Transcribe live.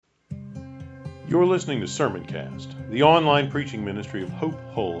You're listening to Sermoncast, the online preaching ministry of Hope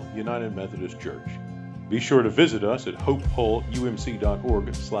Hull United Methodist Church. Be sure to visit us at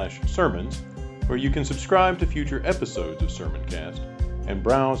hopehullumc.org/sermons, where you can subscribe to future episodes of Sermoncast and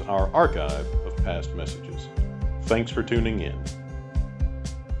browse our archive of past messages. Thanks for tuning in.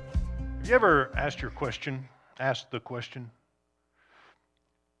 Have you ever asked the question,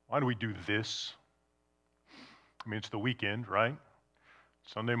 why do we do this? I mean, it's the weekend, right?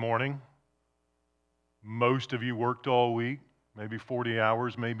 Sunday morning. Most of you worked all week, maybe 40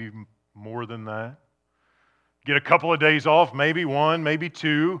 hours, maybe more than that. Get a couple of days off, maybe one, maybe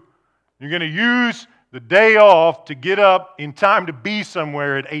two. You're going to use the day off to get up in time to be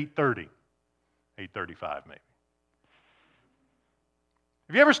somewhere at 8:30, 8:35 maybe.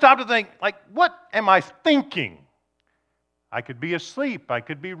 Have you ever stopped to think, what am I thinking? I could be asleep. I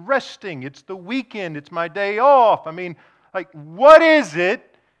could be resting. It's the weekend. It's my day off. I mean, what is it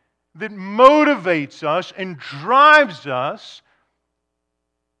that motivates us and drives us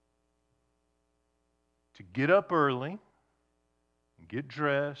to get up early and get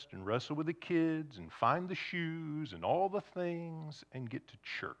dressed and wrestle with the kids and find the shoes and all the things and get to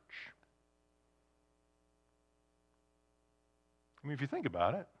church? I mean, if you think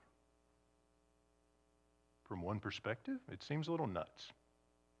about it, from one perspective, it seems a little nuts.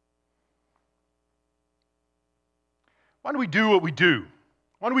 Why do we do what we do?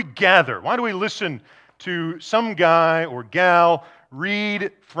 Why do we gather? Why do we listen to some guy or gal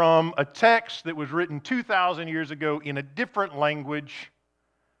read from a text that was written 2,000 years ago in a different language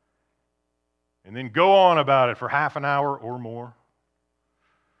and then go on about it for half an hour or more?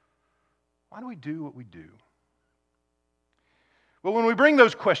 Why do we do what we do? Well, when we bring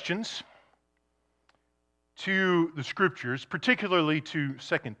those questions to the Scriptures, particularly to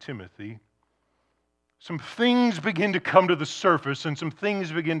 2 Timothy, some things begin to come to the surface and some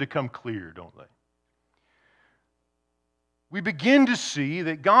things begin to come clear, don't they? We begin to see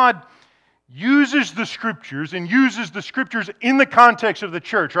that God uses the Scriptures and uses the Scriptures in the context of the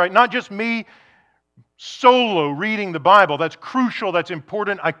church, right? Not just me solo reading the Bible. That's crucial, that's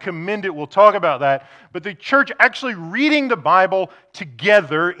important. I commend it. We'll talk about that. But the church actually reading the Bible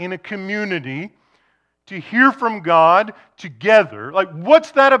together in a community to hear from God together.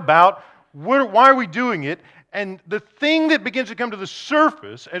 What's that about? Why are we doing it? And the thing that begins to come to the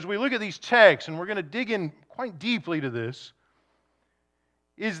surface as we look at these texts, and we're going to dig in quite deeply to this,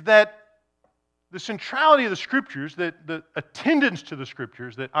 is that the centrality of the Scriptures, that the attendance to the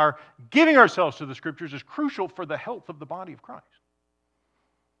Scriptures, that our giving ourselves to the Scriptures is crucial for the health of the body of Christ.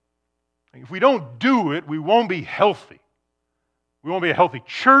 If we don't do it, we won't be healthy. We won't be a healthy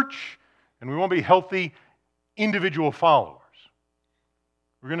church, and we won't be healthy individual followers.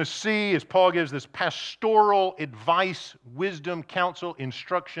 We're going to see, as Paul gives this pastoral advice, wisdom, counsel,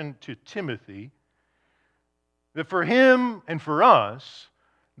 instruction to Timothy, that for him and for us,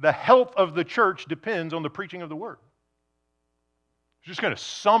 the health of the church depends on the preaching of the Word. I'm just going to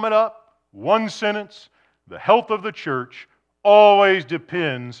sum it up, one sentence. The health of the church always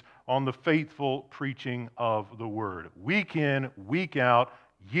depends on the faithful preaching of the Word. Week in, week out,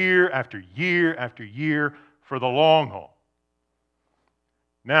 year after year after year, for the long haul.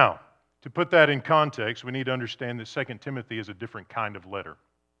 Now, to put that in context, we need to understand that 2 Timothy is a different kind of letter.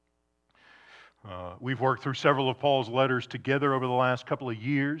 We've worked through several of Paul's letters together over the last couple of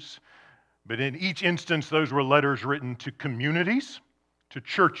years, but in each instance, those were letters written to communities, to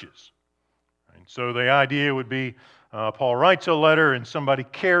churches. And so the idea would be Paul writes a letter and somebody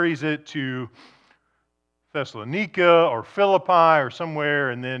carries it to Thessalonica or Philippi or somewhere,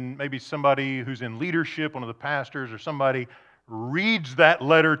 and then maybe somebody who's in leadership, one of the pastors or somebody, reads that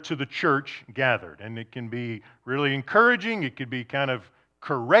letter to the church gathered. And it can be really encouraging. It could be kind of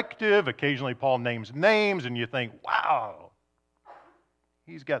corrective. Occasionally Paul names names and you think, wow,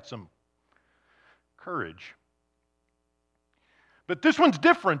 he's got some courage. But this one's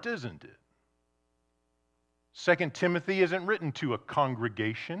different, isn't it? 2 Timothy isn't written to a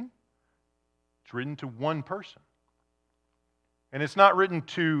congregation. It's written to one person. And it's not written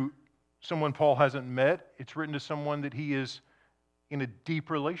to someone Paul hasn't met. It's written to someone that he is in a deep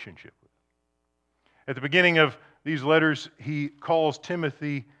relationship with. At the beginning of these letters, he calls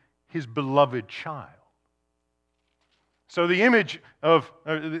Timothy his beloved child. So the image of,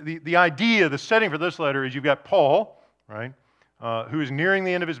 the idea, the setting for this letter is you've got Paul, right, who is nearing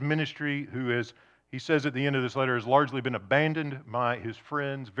the end of his ministry, who is, he says at the end of this letter, has largely been abandoned by his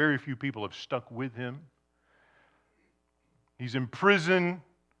friends. Very few people have stuck with him. He's in prison,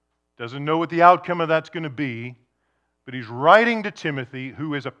 doesn't know what the outcome of that's going to be, but he's writing to Timothy,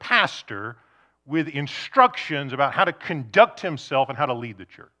 who is a pastor, with instructions about how to conduct himself and how to lead the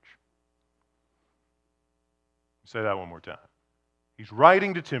church. Say that one more time. He's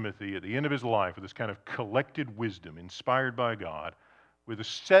writing to Timothy at the end of his life with this kind of collected wisdom inspired by God, with a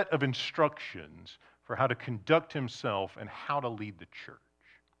set of instructions for how to conduct himself and how to lead the church.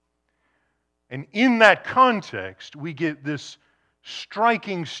 And in that context, we get this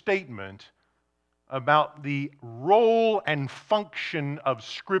striking statement about the role and function of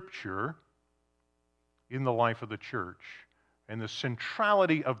Scripture in the life of the church and the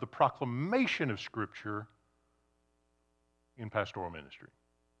centrality of the proclamation of Scripture in pastoral ministry.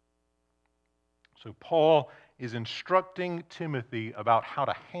 So Paul is instructing Timothy about how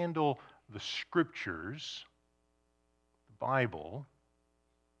to handle the Scriptures, the Bible,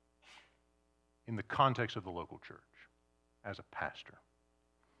 in the context of the local church as a pastor.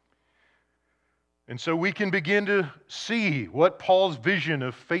 And so we can begin to see what Paul's vision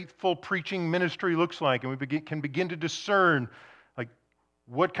of faithful preaching ministry looks like, and we can begin to discern like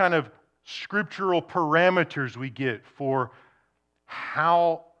what kind of scriptural parameters we get for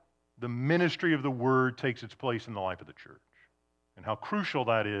how the ministry of the Word takes its place in the life of the church, and how crucial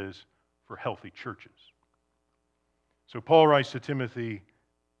that is for healthy churches. So Paul writes to Timothy,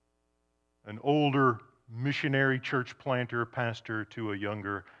 an older missionary church planter, pastor, to a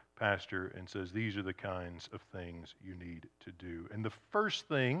younger pastor, and says, these are the kinds of things you need to do. And the first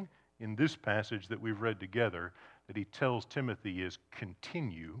thing in this passage that we've read together that he tells Timothy is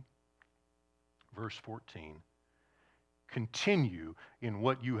continue. Verse 14. Continue in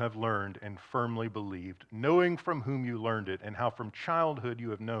what you have learned and firmly believed, knowing from whom you learned it, and how from childhood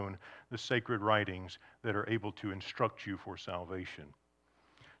you have known the sacred writings that are able to instruct you for salvation.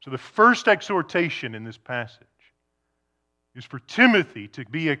 So the first exhortation in this passage is for Timothy to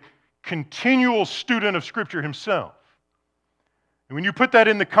be a continual student of Scripture himself. And when you put that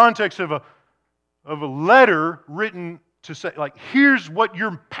in the context of a letter written to say, like, here's what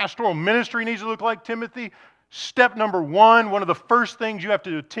your pastoral ministry needs to look like, Timothy, step number one of the first things you have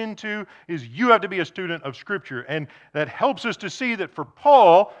to attend to is you have to be a student of Scripture. And that helps us to see that for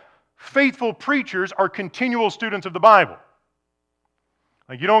Paul, faithful preachers are continual students of the Bible.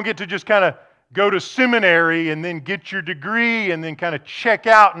 Like, you don't get to just kind of go to seminary and then get your degree and then kind of check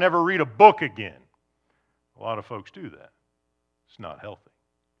out and never read a book again. A lot of folks do that. It's not healthy.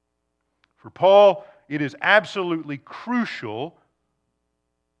 For Paul, it is absolutely crucial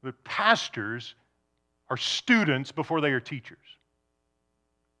that pastors are students before they are teachers.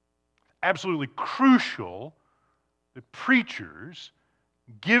 Absolutely crucial that preachers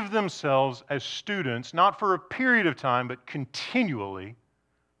give themselves as students, not for a period of time, but continually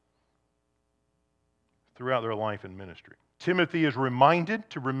throughout their life and ministry. Timothy is reminded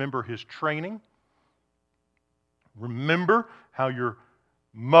to remember his training. Remember how your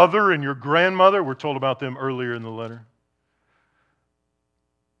mother and your grandmother, we're told about them earlier in the letter,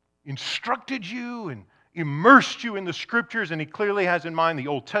 instructed you and immersed you in the Scriptures, and he clearly has in mind the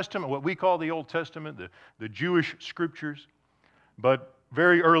Old Testament, what we call the Old Testament, the Jewish Scriptures. But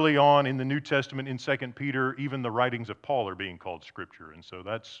very early on in the New Testament, in 2 Peter, even the writings of Paul are being called Scripture. And so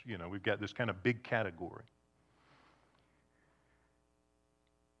that's, we've got this kind of big category.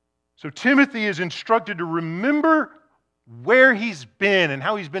 So Timothy is instructed to remember where he's been and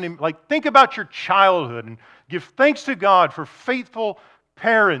how he's been. Like, think about your childhood and give thanks to God for faithful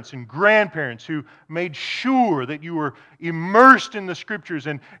parents and grandparents who made sure that you were immersed in the Scriptures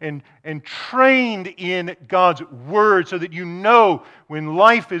and trained in God's Word, so that you know when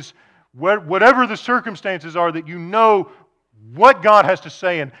life is, whatever the circumstances are, that you know what God has to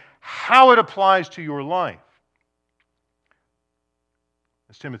say and how it applies to your life.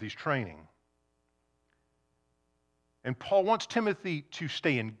 That's Timothy's training. And Paul wants Timothy to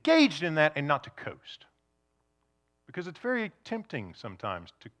stay engaged in that and not to coast. Because it's very tempting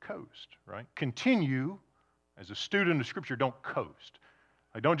sometimes to coast, right? Continue as a student of Scripture, don't coast.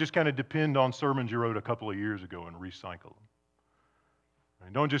 Like, don't just kind of depend on sermons you wrote a couple of years ago and recycle them.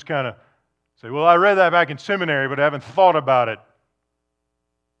 Right? Don't just kind of say, well, I read that back in seminary, but I haven't thought about it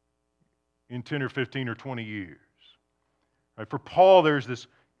in 10 or 15 or 20 years. Right? For Paul, there's this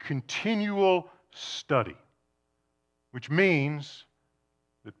continual study, which means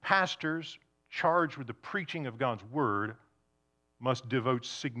that pastors charged with the preaching of God's Word must devote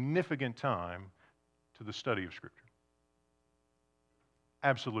significant time to the study of Scripture.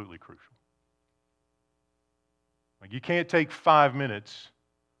 Absolutely crucial. Like, you can't take 5 minutes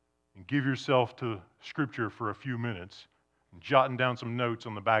and give yourself to Scripture for a few minutes, and jotting down some notes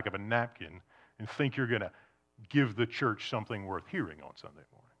on the back of a napkin, and think you're going to give the church something worth hearing on Sunday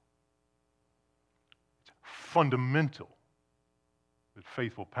morning. It's fundamental that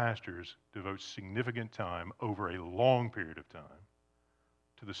faithful pastors devote significant time over a long period of time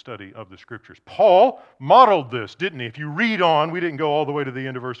to the study of the Scriptures. Paul modeled this, didn't he? If you read on, we didn't go all the way to the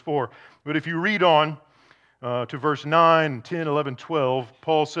end of verse 4, but if you read on to verse 9, 10, 11, 12,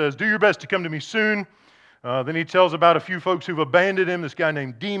 Paul says, "Do your best to come to me soon." Then he tells about a few folks who've abandoned him, this guy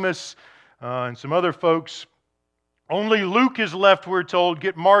named Demas and some other folks. "Only Luke is left," we're told.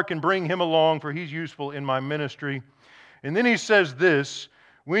 "Get Mark and bring him along, for he's useful in my ministry." And then he says this,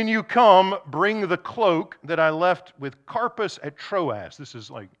 "When you come, bring the cloak that I left with Carpus at Troas." This is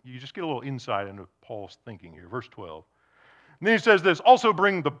like, you just get a little insight into Paul's thinking here. Verse 12. And then he says this, "Also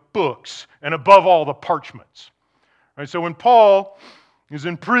bring the books, and above all the parchments." Right, so when Paul is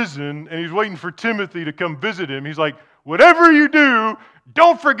in prison and he's waiting for Timothy to come visit him, he's like, whatever you do,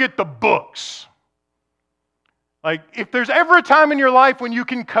 don't forget the books. Like, if there's ever a time in your life when you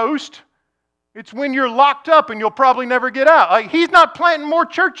can coast, it's when you're locked up and you'll probably never get out. Like, he's not planting more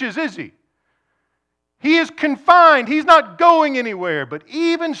churches, is he? He is confined. He's not going anywhere. But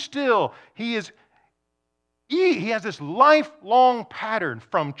even still, he has this lifelong pattern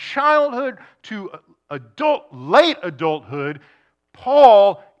from childhood to late adulthood.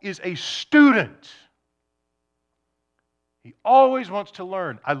 Paul is a student. He always wants to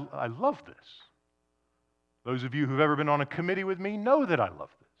learn. I love this. Those of you who've ever been on a committee with me know that I love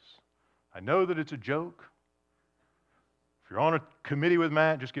this. I know that it's a joke. If you're on a committee with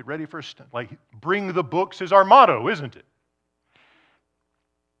Matt, just get ready for bring the books is our motto, isn't it?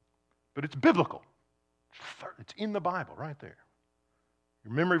 But it's biblical. It's in the Bible right there.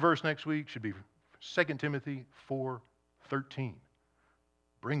 Your memory verse next week should be 2 Timothy 4:13.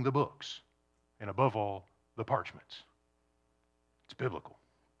 Bring the books, and above all, the parchments. It's biblical.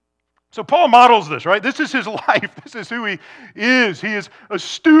 So Paul models this, right? This is his life. This is who he is. He is a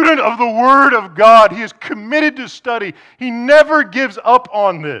student of the Word of God. He is committed to study. He never gives up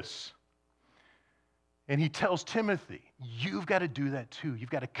on this. And he tells Timothy, you've got to do that too. You've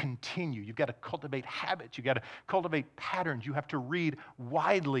got to continue. You've got to cultivate habits. You've got to cultivate patterns. You have to read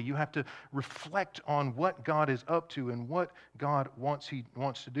widely. You have to reflect on what God is up to and what God wants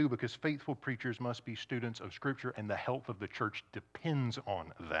to do, because faithful preachers must be students of Scripture, and the health of the church depends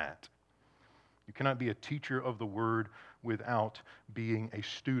on that. You cannot be a teacher of the Word without being a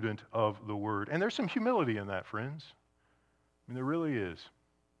student of the Word. And there's some humility in that, friends. I mean, there really is.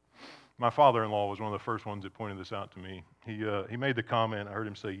 My father-in-law was one of the first ones that pointed this out to me. He made the comment, I heard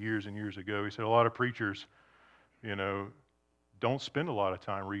him say years and years ago, he said a lot of preachers, don't spend a lot of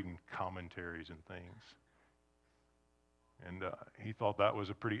time reading commentaries and things. And he thought that was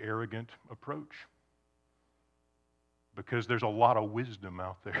a pretty arrogant approach, because there's a lot of wisdom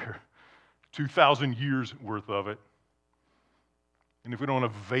out there, 2,000 years worth of it. And if we don't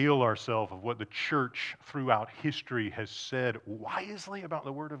avail ourselves of what the church throughout history has said wisely about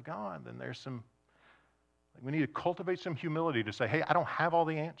the Word of God, then we need to cultivate some humility to say, hey, I don't have all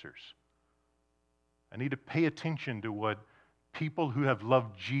the answers. I need to pay attention to what people who have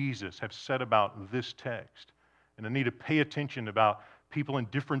loved Jesus have said about this text. And I need to pay attention about people in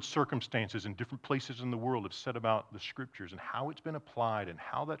different circumstances in different places in the world have said about the Scriptures and how it's been applied and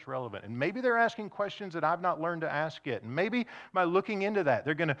how that's relevant. And maybe they're asking questions that I've not learned to ask yet. And maybe by looking into that,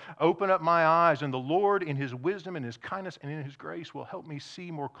 they're going to open up my eyes, and the Lord in His wisdom and His kindness and in His grace will help me see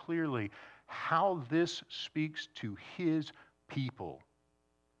more clearly how this speaks to His people.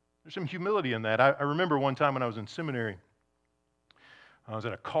 There's some humility in that. I remember one time when I was in seminary, I was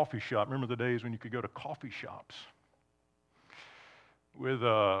at a coffee shop. Remember the days when you could go to coffee shops? With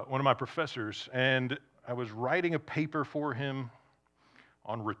one of my professors, and I was writing a paper for him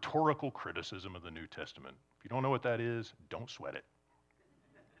on rhetorical criticism of the New Testament. If you don't know what that is, don't sweat it.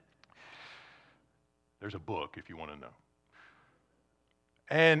 There's a book if you want to know.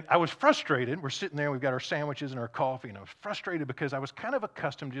 And I was frustrated. We're sitting there, we've got our sandwiches and our coffee, and I was frustrated because I was kind of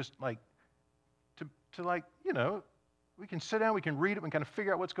accustomed just we can sit down, we can read it, we can kind of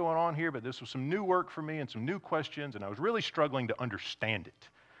figure out what's going on here, but this was some new work for me and some new questions, and I was really struggling to understand it.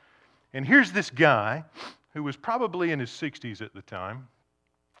 And here's this guy who was probably in his 60s at the time,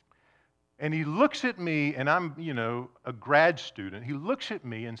 and he looks at me, and I'm, a grad student. He looks at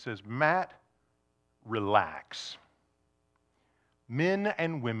me and says, Matt, relax. Men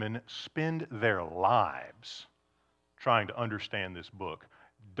and women spend their lives trying to understand this book.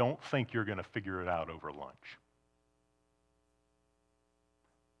 Don't think you're going to figure it out over lunch.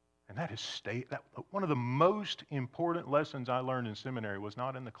 And that is one of the most important lessons I learned in seminary was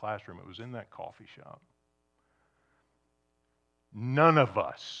not in the classroom, it was in that coffee shop. None of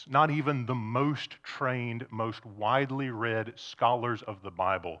us, not even the most trained, most widely read scholars of the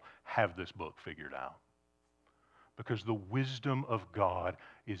Bible, have this book figured out. Because the wisdom of God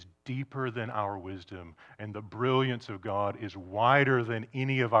is deeper than our wisdom, and the brilliance of God is wider than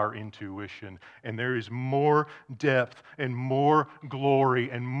any of our intuition, and there is more depth and more glory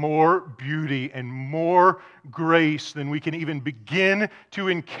and more beauty and more grace than we can even begin to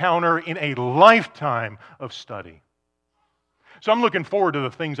encounter in a lifetime of study. So I'm looking forward to the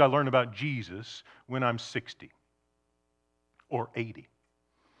things I learn about Jesus when I'm 60 or 80.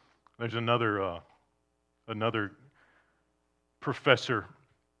 There's another professor.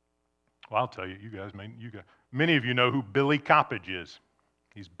 Well, I'll tell you, many of you know who Billy Coppage is.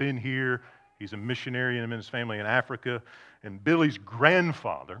 He's been here. He's a missionary and his family in Africa. And Billy's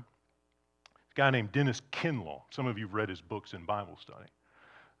grandfather, a guy named Dennis Kinlaw. Some of you have read his books in Bible study.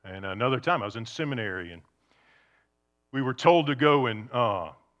 And another time I was in seminary, and we were told to go and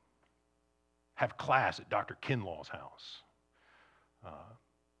have class at Dr. Kinlaw's house.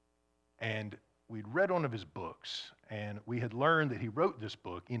 And we'd read one of his books, and we had learned that he wrote this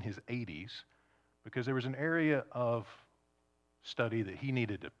book in his 80s because there was an area of study that he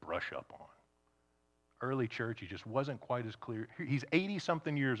needed to brush up on. Early church, he just wasn't quite as clear. He's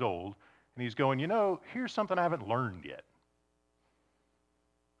 80-something years old, and he's going, here's something I haven't learned yet.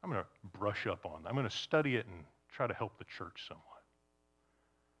 I'm going to brush up on. I'm going to study it and try to help the church somewhat.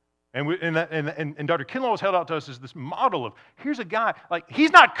 And Dr. Kinlaw was held out to us as this model of, here's a guy, like,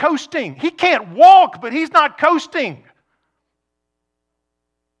 he's not coasting. He can't walk, but he's not coasting.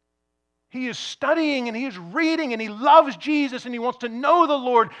 He is studying and he is reading and he loves Jesus and he wants to know the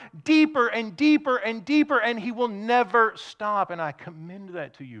Lord deeper and deeper and deeper, and he will never stop. And I commend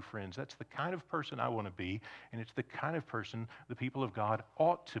that to you, friends. That's the kind of person I want to be, and it's the kind of person the people of God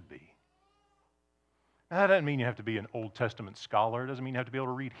ought to be. Now, that doesn't mean you have to be an Old Testament scholar. It doesn't mean you have to be able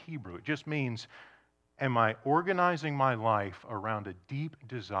to read Hebrew. It just means, am I organizing my life around a deep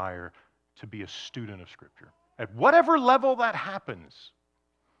desire to be a student of Scripture? At whatever level that happens.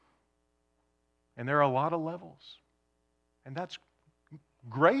 And there are a lot of levels. And that's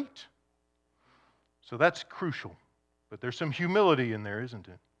great. So that's crucial. But there's some humility in there, isn't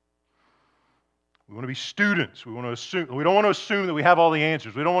it? We want to be students. We don't want to assume that we have all the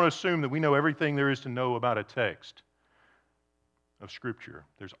answers. We don't want to assume that we know everything there is to know about a text of Scripture.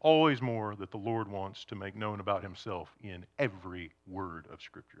 There's always more that the Lord wants to make known about himself in every word of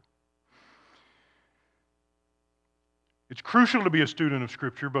Scripture. It's crucial to be a student of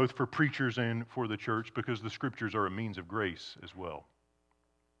Scripture, both for preachers and for the church, because the Scriptures are a means of grace as well.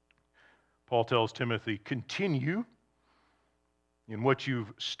 Paul tells Timothy, continue in what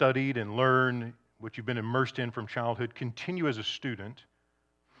you've studied and learned, what you've been immersed in from childhood. Continue as a student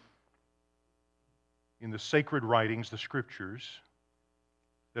in the sacred writings, the Scriptures,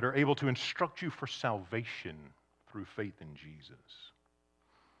 that are able to instruct you for salvation through faith in Jesus.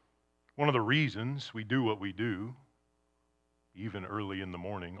 One of the reasons we do what we do, even early in the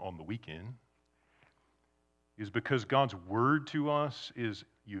morning on the weekend, is because God's Word to us is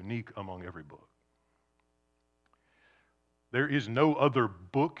unique among every book. There is no other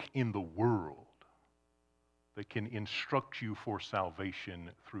book in the world that can instruct you for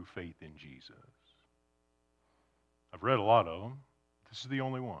salvation through faith in Jesus. I've read a lot of them. This is the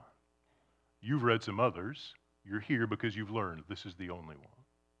only one. You've read some others. You're here because you've learned this is the only one.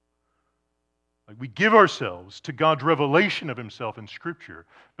 Like, we give ourselves to God's revelation of himself in Scripture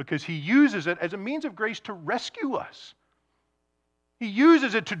because he uses it as a means of grace to rescue us. He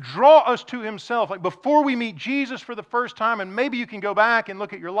uses it to draw us to himself. Like, before we meet Jesus for the first time, and maybe you can go back and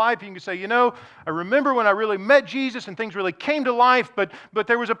look at your life and you can say, I remember when I really met Jesus and things really came to life, but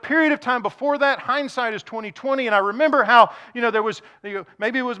there was a period of time before that. Hindsight is 20/20, and I remember how, there was,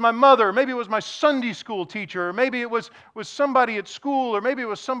 maybe it was my mother, or maybe it was my Sunday school teacher, or maybe it was somebody at school, or maybe it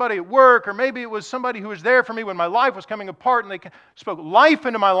was somebody at work, or maybe it was somebody who was there for me when my life was coming apart, and they spoke life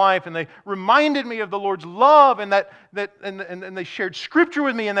into my life, and they reminded me of the Lord's love, and and they shared Scripture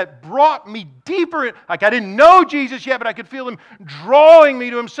with me, and that brought me deeper. Like, I didn't know Jesus yet, but I could feel him drawing me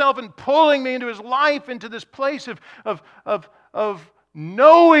to himself and pulling me into his life, into this place of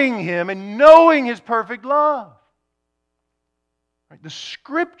knowing him and knowing his perfect love. Right? The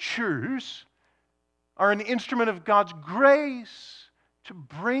Scriptures are an instrument of God's grace to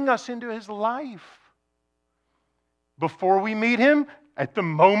bring us into his life. Before we meet him, at the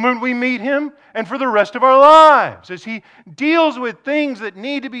moment we meet him, and for the rest of our lives, as he deals with things that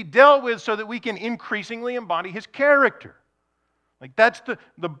need to be dealt with so that we can increasingly embody his character. Like, that's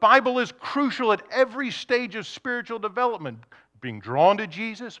the Bible is crucial at every stage of spiritual development. Being drawn to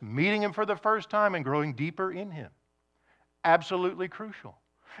Jesus, meeting him for the first time, and growing deeper in him. Absolutely crucial.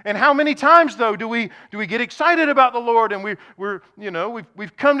 And how many times, though, do we get excited about the Lord and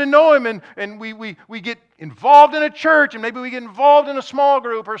we've come to know Him and we get involved in a church and maybe we get involved in a small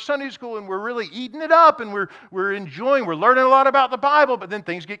group or Sunday school and we're really eating it up and we're enjoying, we're learning a lot about the Bible, but then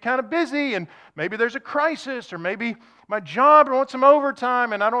things get kind of busy and maybe there's a crisis or maybe my job wants some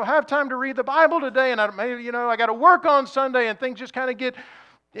overtime and I don't have time to read the Bible today and I got to work on Sunday and things just kind of get...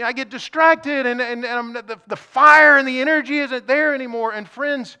 I get distracted and the fire and the energy isn't there anymore. And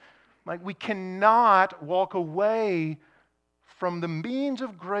friends, we cannot walk away from the means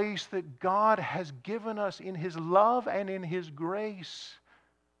of grace that God has given us in His love and in His grace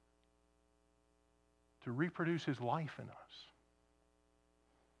to reproduce His life in us.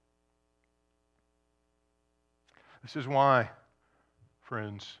 This is why,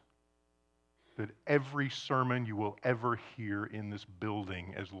 friends, that every sermon you will ever hear in this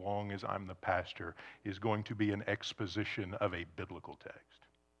building, as long as I'm the pastor, is going to be an exposition of a biblical text.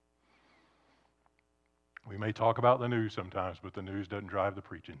 We may talk about the news sometimes, but the news doesn't drive the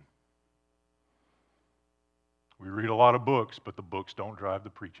preaching. We read a lot of books, but the books don't drive the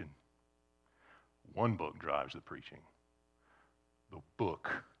preaching. One book drives the preaching. The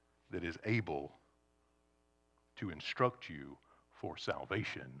book that is able to instruct you for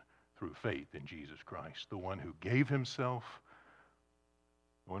salvation through faith in Jesus Christ, the one who gave Himself,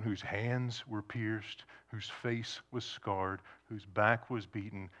 the one whose hands were pierced, whose face was scarred, whose back was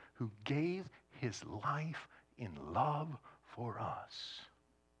beaten, who gave His life in love for us.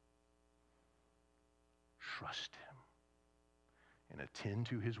 Trust Him and attend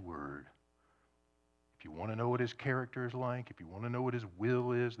to His word. If you want to know what His character is like, if you want to know what His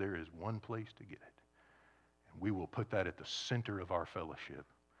will is, there is one place to get it. And we will put that at the center of our fellowship,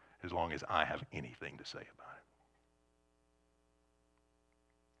 as long as I have anything to say about it.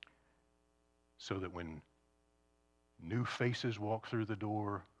 So that when new faces walk through the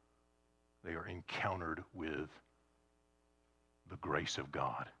door, they are encountered with the grace of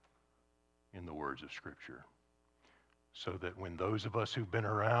God in the words of Scripture. So that when those of us who've been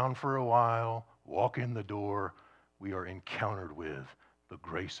around for a while walk in the door, we are encountered with the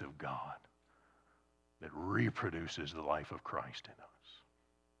grace of God that reproduces the life of Christ in us.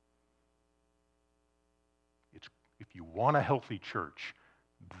 If you want a healthy church,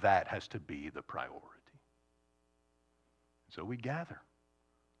 that has to be the priority. So we gather,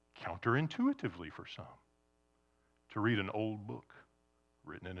 counterintuitively for some, to read an old book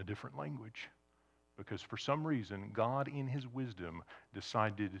written in a different language, because for some reason, God in His wisdom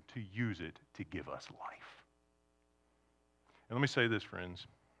decided to use it to give us life. And let me say this, friends.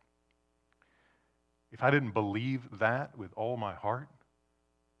 If I didn't believe that with all my heart,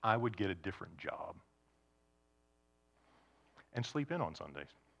 I would get a different job and sleep in on Sundays.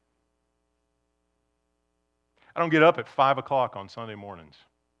 I don't get up at 5 o'clock on Sunday mornings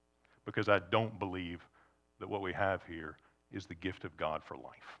because I don't believe that what we have here is the gift of God for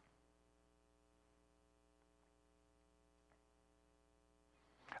life.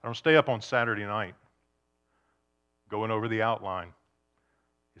 I don't stay up on Saturday night going over the outline.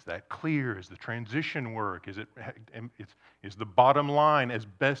 Is that clear? Is the transition work? Is the bottom line as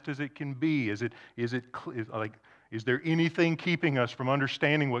best as it can be? Is there anything keeping us from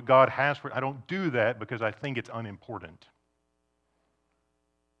understanding what God has for? I don't do that because I think it's unimportant.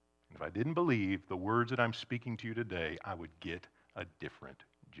 And if I didn't believe the words that I'm speaking to you today, I would get a different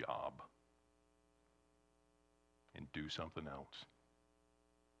job and do something else.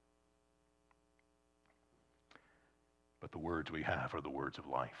 But the words we have are the words of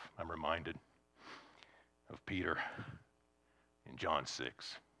life. I'm reminded of Peter in John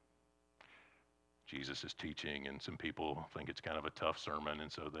 6. Jesus is teaching, and some people think it's kind of a tough sermon,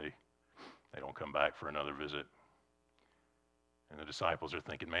 and so they don't come back for another visit. And the disciples are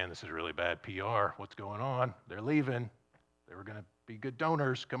thinking, man, this is really bad PR. What's going on? They're leaving. They were going to be good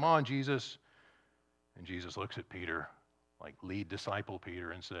donors. Come on, Jesus. And Jesus looks at Peter, like lead disciple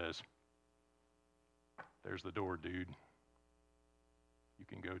Peter, and says, there's the door, dude. You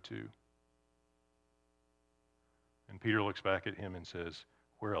can go too. And Peter looks back at him and says,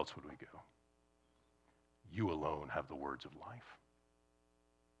 where else would we go? You alone have the words of life.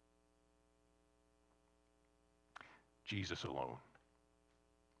 Jesus alone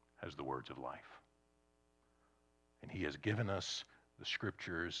has the words of life. And He has given us the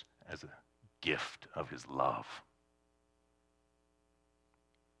Scriptures as a gift of His love.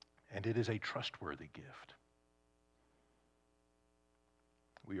 And it is a trustworthy gift.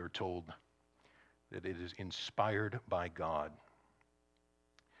 We are told that it is inspired by God.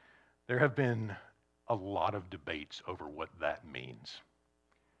 There have been a lot of debates over what that means.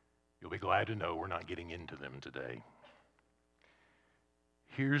 You'll be glad to know we're not getting into them today.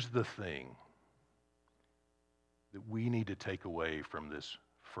 Here's the thing that we need to take away from this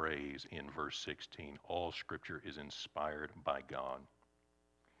phrase in verse 16. All Scripture is inspired by God.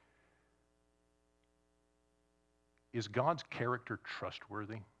 Is God's character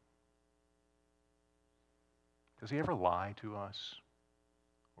trustworthy? Does he ever lie to us?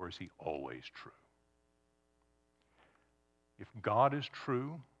 Or is he always true? If God is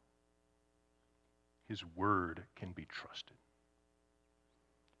true, his word can be trusted.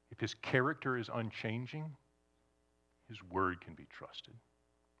 If his character is unchanging, his word can be trusted.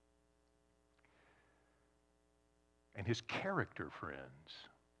 And his character, friends,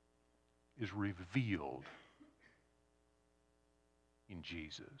 is revealed in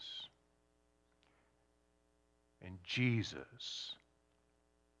Jesus. And Jesus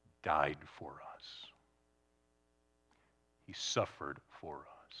died for us. He suffered for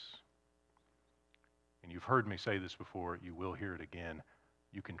us. And you've heard me say this before, you will hear it again.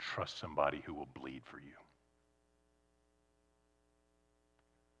 You can trust somebody who will bleed for you.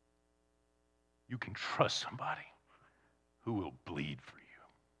 You can trust somebody who will bleed for you.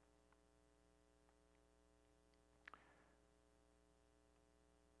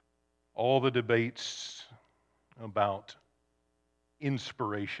 All the debates about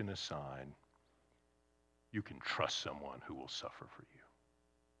inspiration aside, you can trust someone who will suffer for you.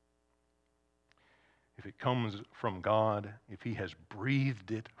 If it comes from God, if he has breathed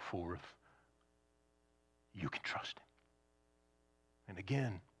it forth, you can trust him. And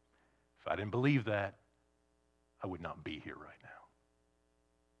again, if I didn't believe that, I would not be here right now.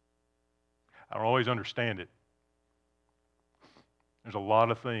 I don't always understand it. There's a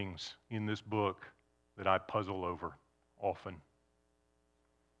lot of things in this book that I puzzle over often.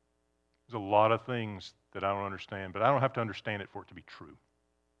 There's a lot of things that I don't understand, but I don't have to understand it for it to be true.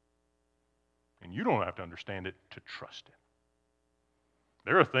 And you don't have to understand it to trust it.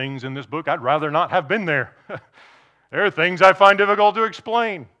 There are things in this book I'd rather not have been there. There are things I find difficult to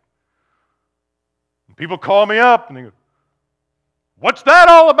explain. And people call me up and they go, "What's that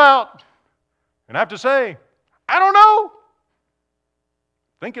all about?" And I have to say, "I don't know."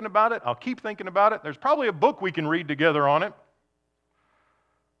 Thinking about it, I'll keep thinking about it. There's probably a book we can read together on it.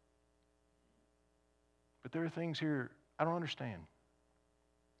 But there are things here I don't understand.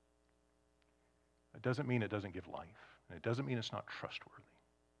 It doesn't mean it doesn't give life. And it doesn't mean it's not trustworthy.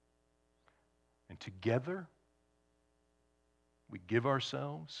 And together, we give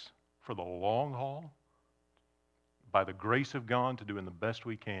ourselves for the long haul, by the grace of God, to doing the best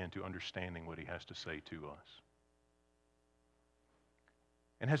we can to understanding what he has to say to us.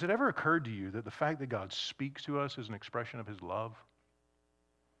 And has it ever occurred to you that the fact that God speaks to us is an expression of his love?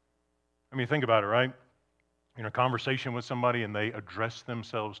 I mean, think about it, right? In a conversation with somebody and they address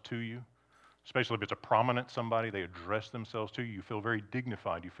themselves to you, especially if it's a prominent somebody, they address themselves to you, you feel very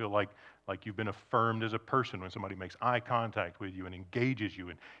dignified. You feel like you've been affirmed as a person when somebody makes eye contact with you and engages you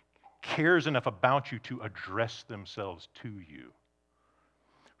and cares enough about you to address themselves to you.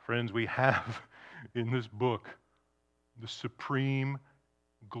 Friends, we have in this book the supreme,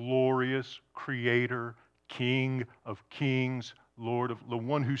 glorious Creator, King of kings, Lord of the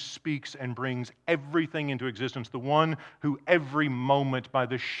one who speaks and brings everything into existence, the one who every moment by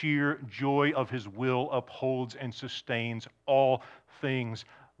the sheer joy of his will upholds and sustains all things,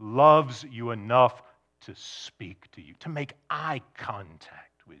 loves you enough to speak to you, to make eye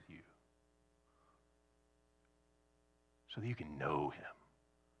contact with you, so that you can know him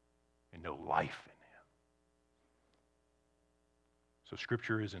and know life in him. So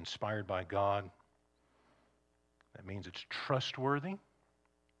Scripture is inspired by God. That means it's trustworthy.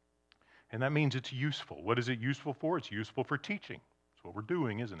 And that means it's useful. What is it useful for? It's useful for teaching. That's what we're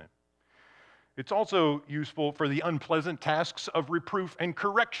doing, isn't it? It's also useful for the unpleasant tasks of reproof and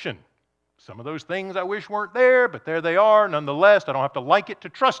correction. Some of those things I wish weren't there, but there they are. Nonetheless, I don't have to like it to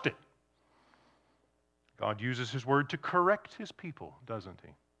trust it. God uses his word to correct his people, doesn't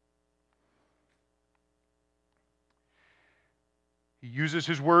he? He uses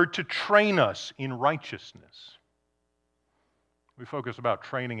his word to train us in righteousness. We focus about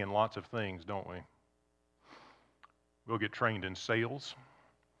training in lots of things, don't we? We'll get trained in sales.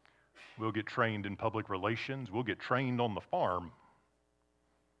 We'll get trained in public relations. We'll get trained on the farm.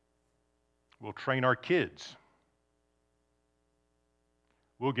 We'll train our kids.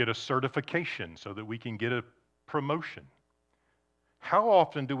 We'll get a certification so that we can get a promotion. How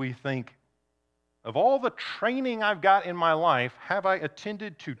often do we think, of all the training I've got in my life, have I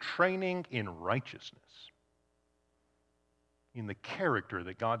attended to training in righteousness? In the character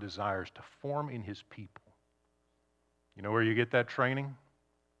that God desires to form in his people. You know where you get that training?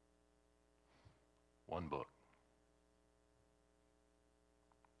 One book.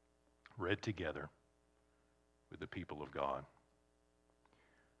 read together with the people of God.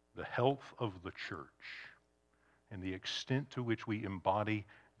 The health of the church and the extent to which we embody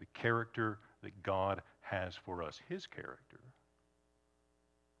the character that God has for us, His character,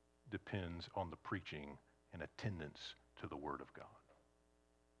 depends on the preaching and attendance to the Word of God.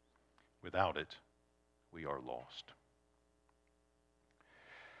 Without it, we are lost.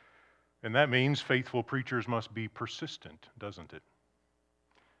 And that means faithful preachers must be persistent, doesn't it?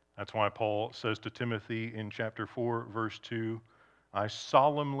 That's why Paul says to Timothy in chapter 4, verse 2, I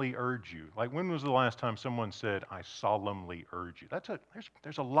solemnly urge you. Like, when was the last time someone said, I solemnly urge you?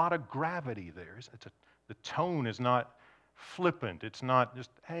 There's a lot of gravity there. The tone is not flippant. It's not just,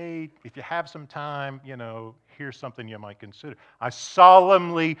 hey, if you have some time, here's something you might consider. I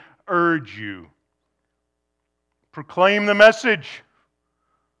solemnly urge you. Proclaim the message,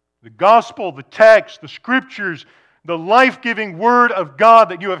 the gospel, the text, the scriptures, the life-giving word of God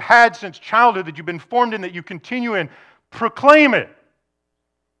that you have had since childhood, that you've been formed in, that you continue in. Proclaim it.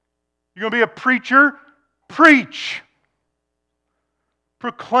 You're going to be a preacher? Preach.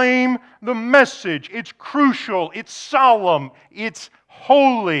 Proclaim the message. It's crucial. It's solemn. It's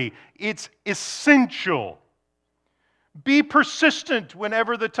holy. It's essential. Be persistent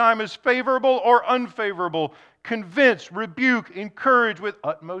whenever the time is favorable or unfavorable. Convince, rebuke, encourage with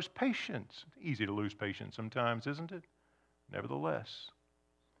utmost patience. It's easy to lose patience sometimes, isn't it? Nevertheless,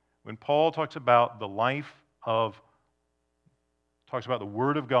 when Paul talks about the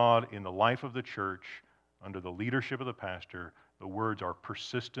Word of God in the life of the church under the leadership of the pastor, the words are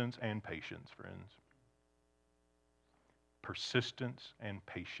persistence and patience, friends. Persistence and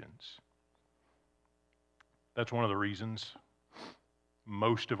patience. That's one of the reasons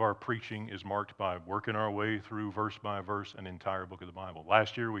most of our preaching is marked by working our way through verse by verse an entire book of the Bible.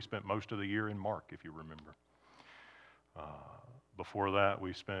 Last year we spent most of the year in Mark, if you remember. Before that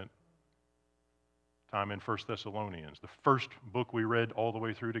we spent time in 1 Thessalonians. The first book we read all the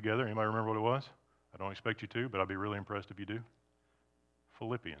way through together, anybody remember what it was? I don't expect you to, but I'd be really impressed if you do.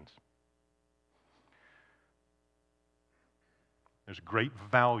 Philippians. There's great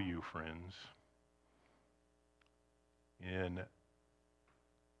value, friends, in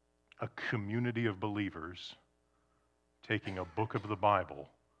a community of believers taking a book of the Bible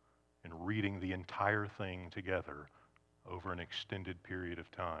and reading the entire thing together over an extended period of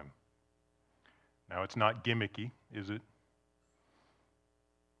time. Now, it's not gimmicky, is it?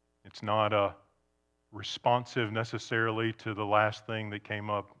 It's not responsive necessarily to the last thing that came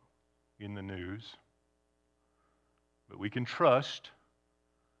up in the news. But we can trust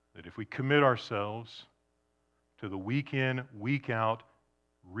that if we commit ourselves to the week in, week out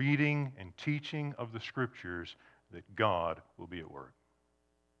reading and teaching of the Scriptures, that God will be at work.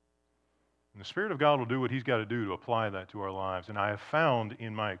 And the Spirit of God will do what He's got to do to apply that to our lives. And I have found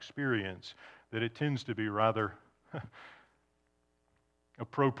in my experience that it tends to be rather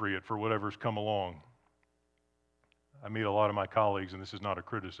appropriate for whatever's come along. I meet a lot of my colleagues, and this is not a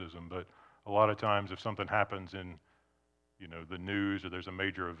criticism, but a lot of times if something happens in the news or there's a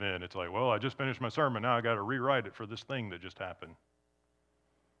major event, it's like, well, I just finished my sermon, now I got to rewrite it for this thing that just happened.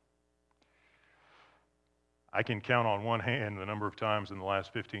 I can count on one hand the number of times in the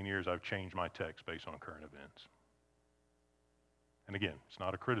last 15 years I've changed my text based on current events. And again, it's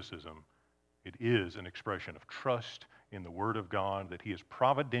not a criticism. It is an expression of trust in the Word of God, that He is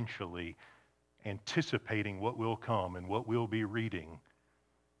providentially anticipating what will come and what we'll be reading,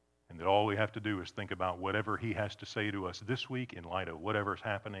 and that all we have to do is think about whatever He has to say to us this week in light of whatever's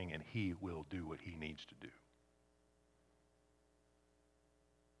happening, and He will do what He needs to do.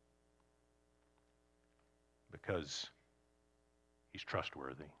 Because He's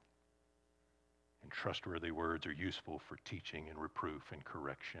trustworthy. And trustworthy words are useful for teaching and reproof and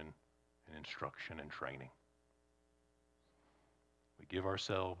correction and instruction and training. We give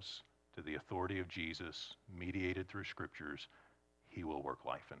ourselves to the authority of Jesus, mediated through Scriptures. He will work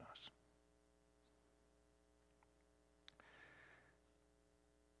life in us.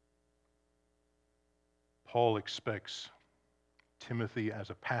 Paul expects Timothy as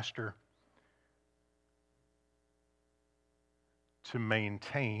a pastor to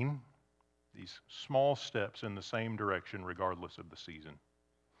maintain these small steps in the same direction regardless of the season.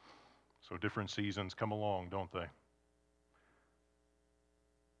 So different seasons come along, don't they?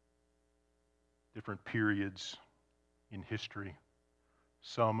 Different periods in history,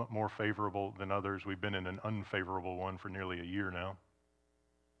 some more favorable than others. We've been in an unfavorable one for nearly a year now.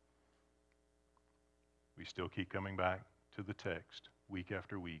 We still keep coming back to the text week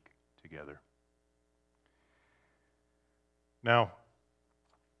after week together. Now,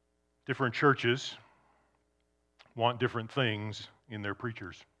 different churches want different things in their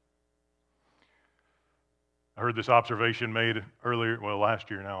preachers. I heard this observation made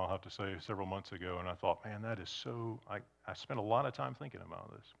last year now, I'll have to say, several months ago, and I thought, man, that is so, I spent a lot of time thinking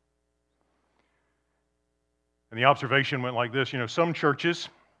about this. And the observation went like this, some churches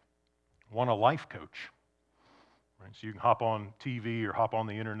want a life coach. Right? So you can hop on TV or hop on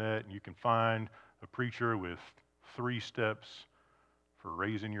the internet and you can find a preacher with 3 steps for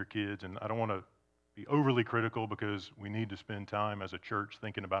raising your kids. And I don't want to be overly critical because we need to spend time as a church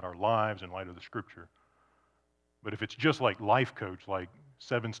thinking about our lives in light of the Scripture. But if it's just like life coach, like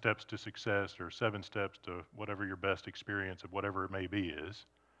 7 steps to success or 7 steps to whatever your best experience of whatever it may be is,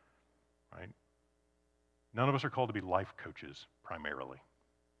 right? None of us are called to be life coaches primarily.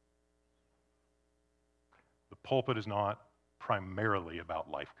 The pulpit is not primarily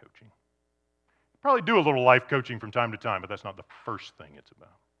about life coaching. You probably do a little life coaching from time to time, but that's not the first thing it's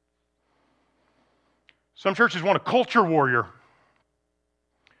about. Some churches want a culture warrior.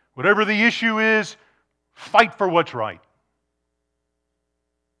 Whatever the issue is, fight for what's right.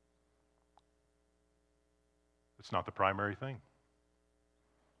 It's not the primary thing.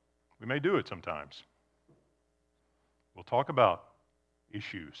 We may do it sometimes. We'll talk about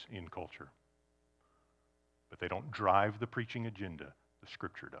issues in culture, but they don't drive the preaching agenda. The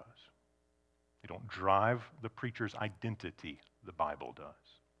Scripture does. They don't drive the preacher's identity. The Bible does.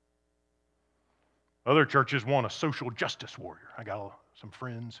 Other churches want a social justice warrior. I got some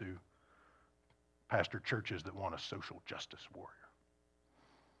friends who pastor churches that want a social justice warrior.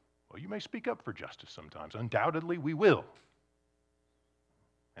 Well, you may speak up for justice sometimes. Undoubtedly, we will.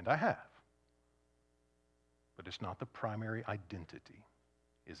 And I have. But it's not the primary identity,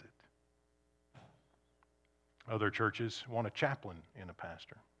 is it? Other churches want a chaplain in a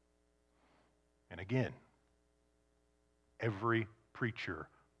pastor. And again, every preacher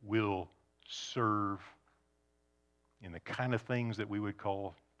will serve in the kind of things that we would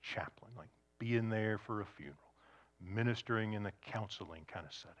call chaplain, like being there for a funeral, ministering in the counseling kind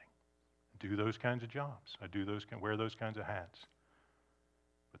of setting. Do those kinds of jobs. Wear those kinds of hats.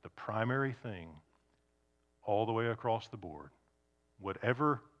 But the primary thing, all the way across the board,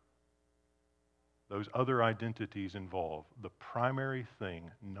 whatever those other identities involve, the primary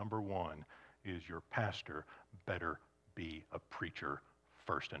thing, number one, is your pastor better be a preacher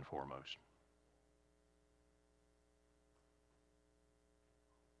first and foremost.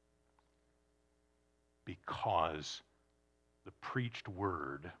 Because the preached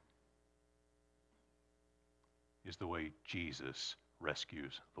word is the way Jesus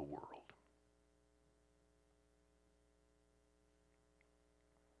rescues the world.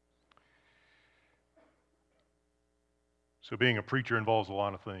 So being a preacher involves a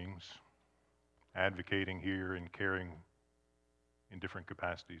lot of things. Advocating here and caring in different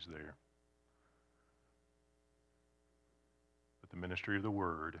capacities there. But the ministry of the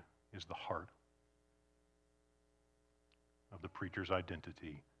word is the heart of the preacher's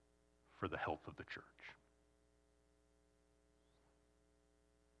identity for the health of the church.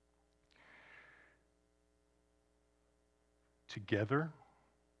 Together,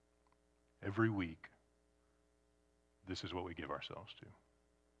 every week, this is what we give ourselves to.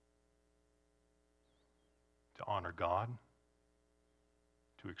 To honor God,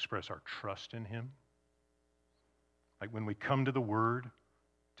 to express our trust in Him. Like when we come to the Word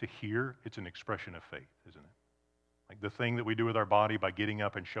to hear, it's an expression of faith, isn't it? Like the thing that we do with our body by getting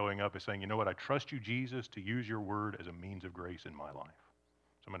up and showing up is saying, you know what, I trust you, Jesus, to use your Word as a means of grace in my life.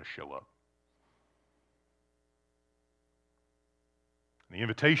 So I'm going to show up. And the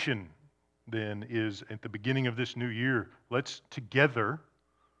invitation then is at the beginning of this new year, let's together,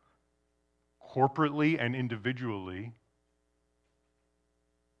 corporately and individually,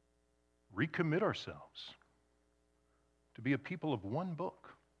 recommit ourselves to be a people of one book.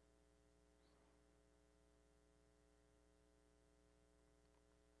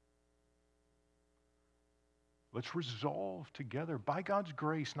 Let's resolve together, by God's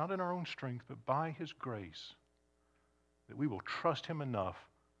grace, not in our own strength, but by His grace, that we will trust Him enough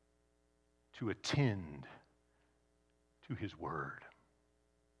to attend to His word,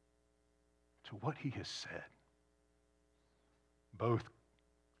 to what He has said, both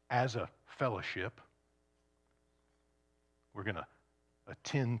as a fellowship, we're going to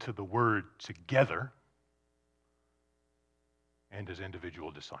attend to the word together, and as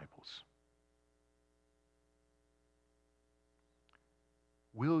individual disciples.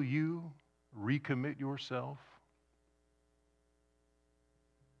 Will you recommit yourself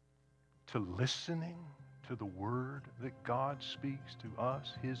to listening to the word that God speaks to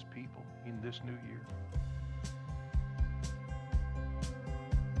us, His people, in this new year?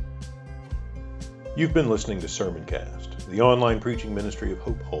 You've been listening to SermonCast, the online preaching ministry of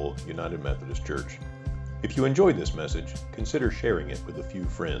Hope Hull United Methodist Church. If you enjoyed this message, consider sharing it with a few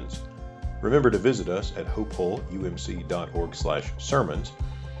friends. Remember to visit us at hopehullumc.org/sermons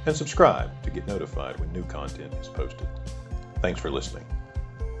and subscribe to get notified when new content is posted. Thanks for listening.